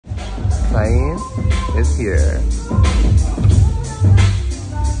Saeed is here.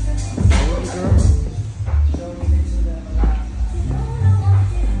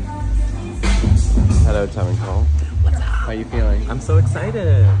 Hello, Tom and Cole. What's up? How are you feeling? I'm so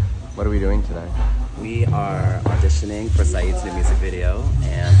excited. What are we doing today? We are auditioning for Saeed's new music video,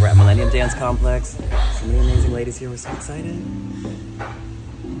 and we're at Millennium Dance Complex. So many amazing ladies here. We're so excited.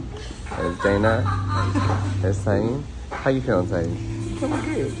 There's Dana. There's Saeed. How you feeling, Saeed? Feeling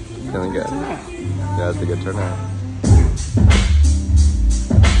good. Feeling good? Yeah, that's a good turnout.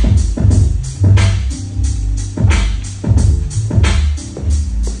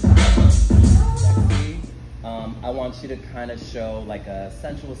 I want you to kind of show like a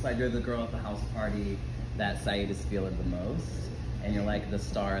sensual side. You're the girl at the house party that Saeed is feeling the most, and you're like the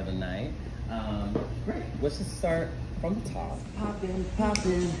star of the night. Great. Let's just start from the top. Poppin',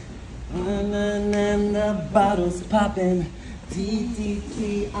 poppin', and the bottles poppin'.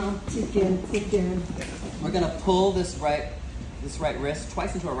 DDT, I'm ticking, ticking. We're gonna pull this right wrist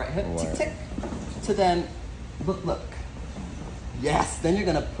twice into our right hip, tick, tick, to then look. Yes. Then you're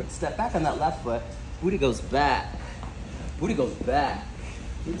gonna step back on that left foot. Booty goes back. Booty goes back.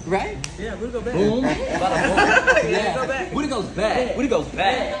 Right? Yeah, booty goes back. Boom. Yeah. Go back. Booty goes back. Booty goes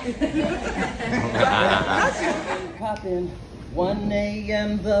back. Poppin'. 1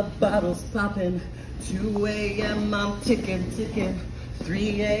 a.m. the bottle's poppin'. 2 a.m. I'm ticking, ticking.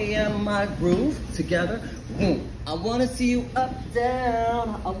 3 a.m. I groove together. Boom. I wanna see you up,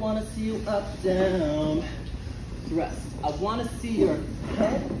 down. I wanna see you up, down. Thrust. I wanna see your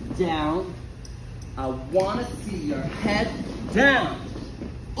head down. I wanna see your head down.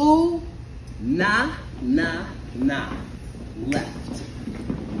 Ooh, nah, nah, nah. Left.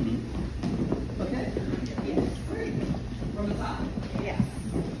 Okay. Great. From the top? Yes.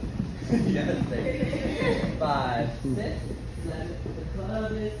 Yes. 5, 6, 7. The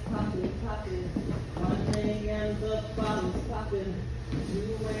club is poppin', poppin'. 1 a.m. the bottle's poppin'.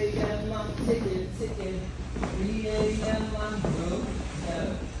 2 a.m. I'm ticking, ticking. 3 a.m. I'm broke.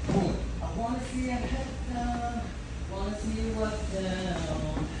 Boom. I wanna see your head down. Wanna see you up,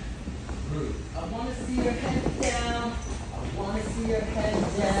 down. Groove. I wanna see your head down. I wanna see your head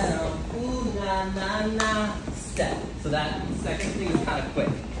down. Ooh, nah, nah, nah. Step. So that second thing is kind of quick.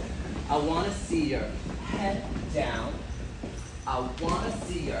 I wanna see your head down. I wanna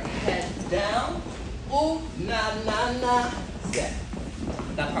see your head down. Ooh, nah, nah, nah. Step.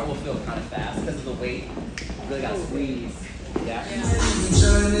 That part will feel kind of fast because of the weight. You really gotta squeeze. Yeah.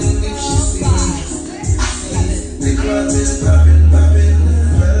 The club is poppin', poppin'.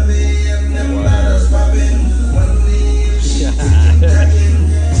 12 a.m. the bottles poppin'. 1 a.m. she tickin', tackin'.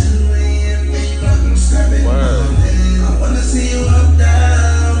 2 a.m. they fucking snappin'. I wanna see you up,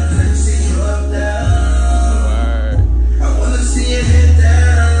 down. Let me see you up, down. I wanna see your head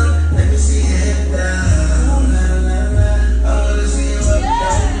down. Let me see your head down. I wanna see you up,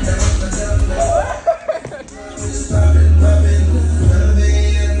 down, down, down, down. It's poppin', poppin'. 12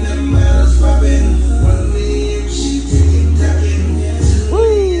 a.m. the bottles poppin'. 1 a.m. she tickin', tackin'. 2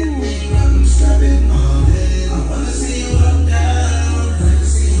 a.m. they fucking snappin'. I wanna see you up, down. Let me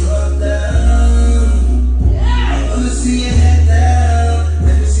see you up, down. I wanna see your head down.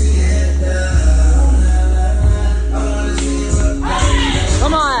 Let me see your head down. I wanna see you up, down.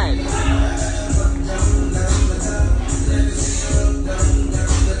 Come on!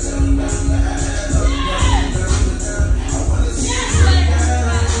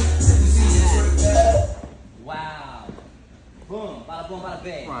 Wow. Boom. Bada boom, bada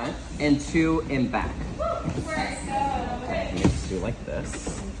bang. Front and 2 in back. Okay, you just do like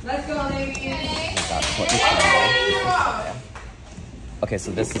this. Let's go, ladies. Okay,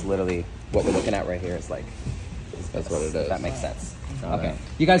 so this is literally what we're looking at right here. Is like, That's what it is. that makes sense. Okay,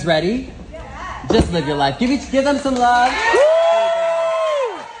 you guys ready? Yeah. Just live your life. Give them some love.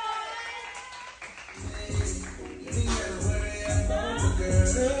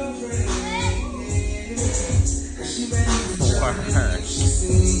 For her.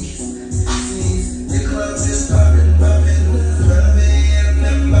 The club is poppin', poppin'. 12 a.m.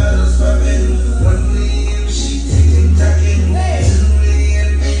 the bottles poppin'. 1 a.m. she tickin', tackin'. 2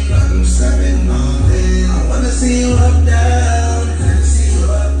 a.m. they fucking snappin'. I wanna see you up, down. Let me see you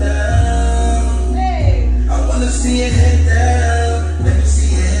up, down. I wanna see your head down. Let me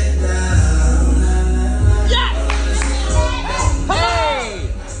see your head down. Yes! Hey!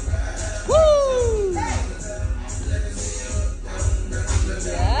 Woo!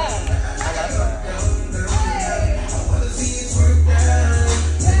 Yeah.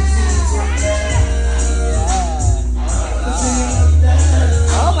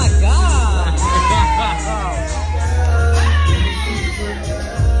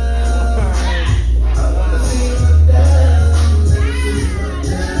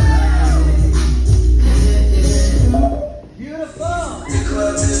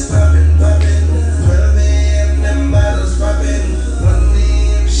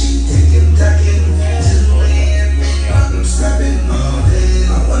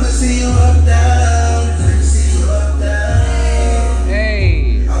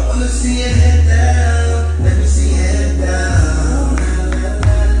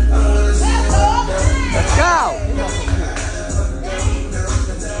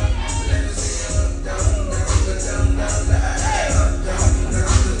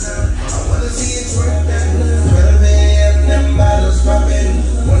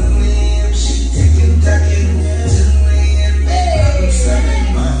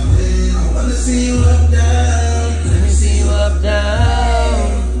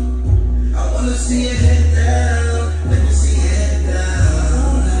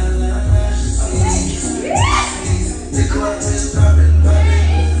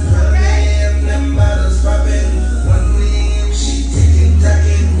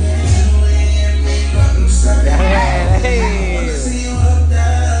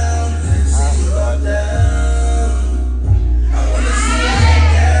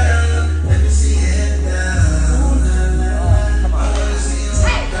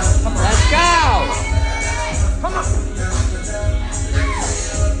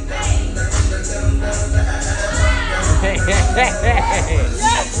 Yes!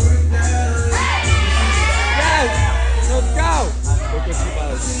 Let's go! Look what she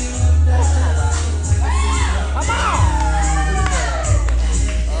does. Come on!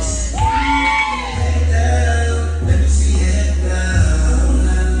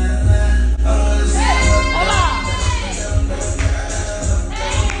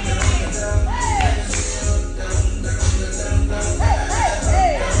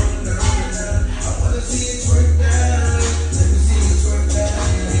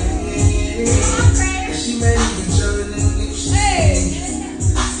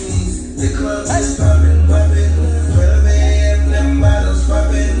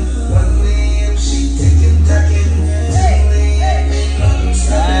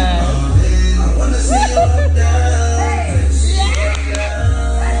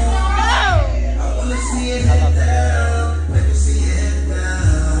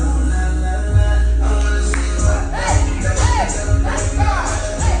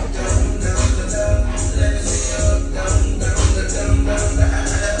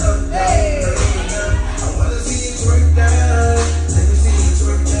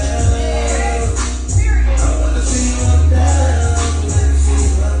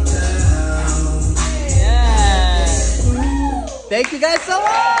 Thank you guys so much!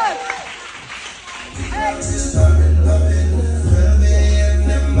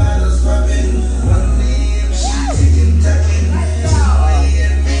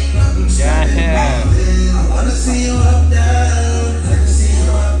 Yeah. I wanna see you up down, let me see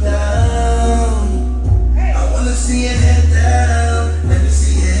you up down. I wanna see your head down, let me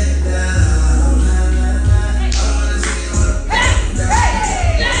see your head down. I wanna see you up down,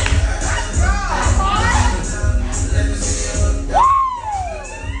 let me see you up down.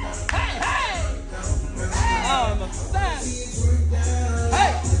 Oh, I'm upset.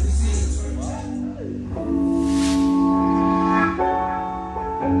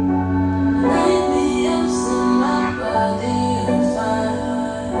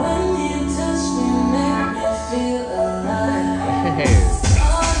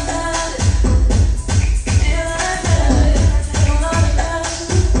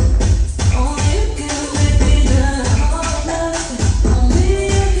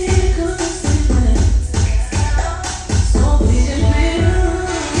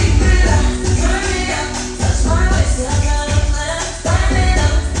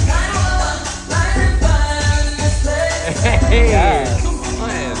 Hey,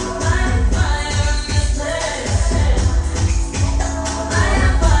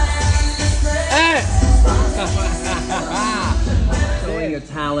 come on. Showing your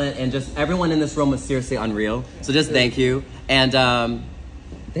talent, and just everyone in this room was seriously unreal. So just thank you, and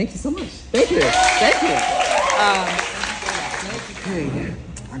thank you so much. Thank you, thank you. Hey,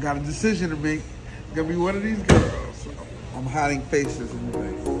 I got a decision to make. It's gonna be one of these girls. I'm hiding faces in the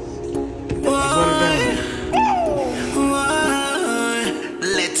faces.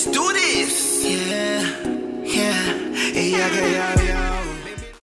 Let's do this. Yeah, yeah, yeah, yeah, yeah.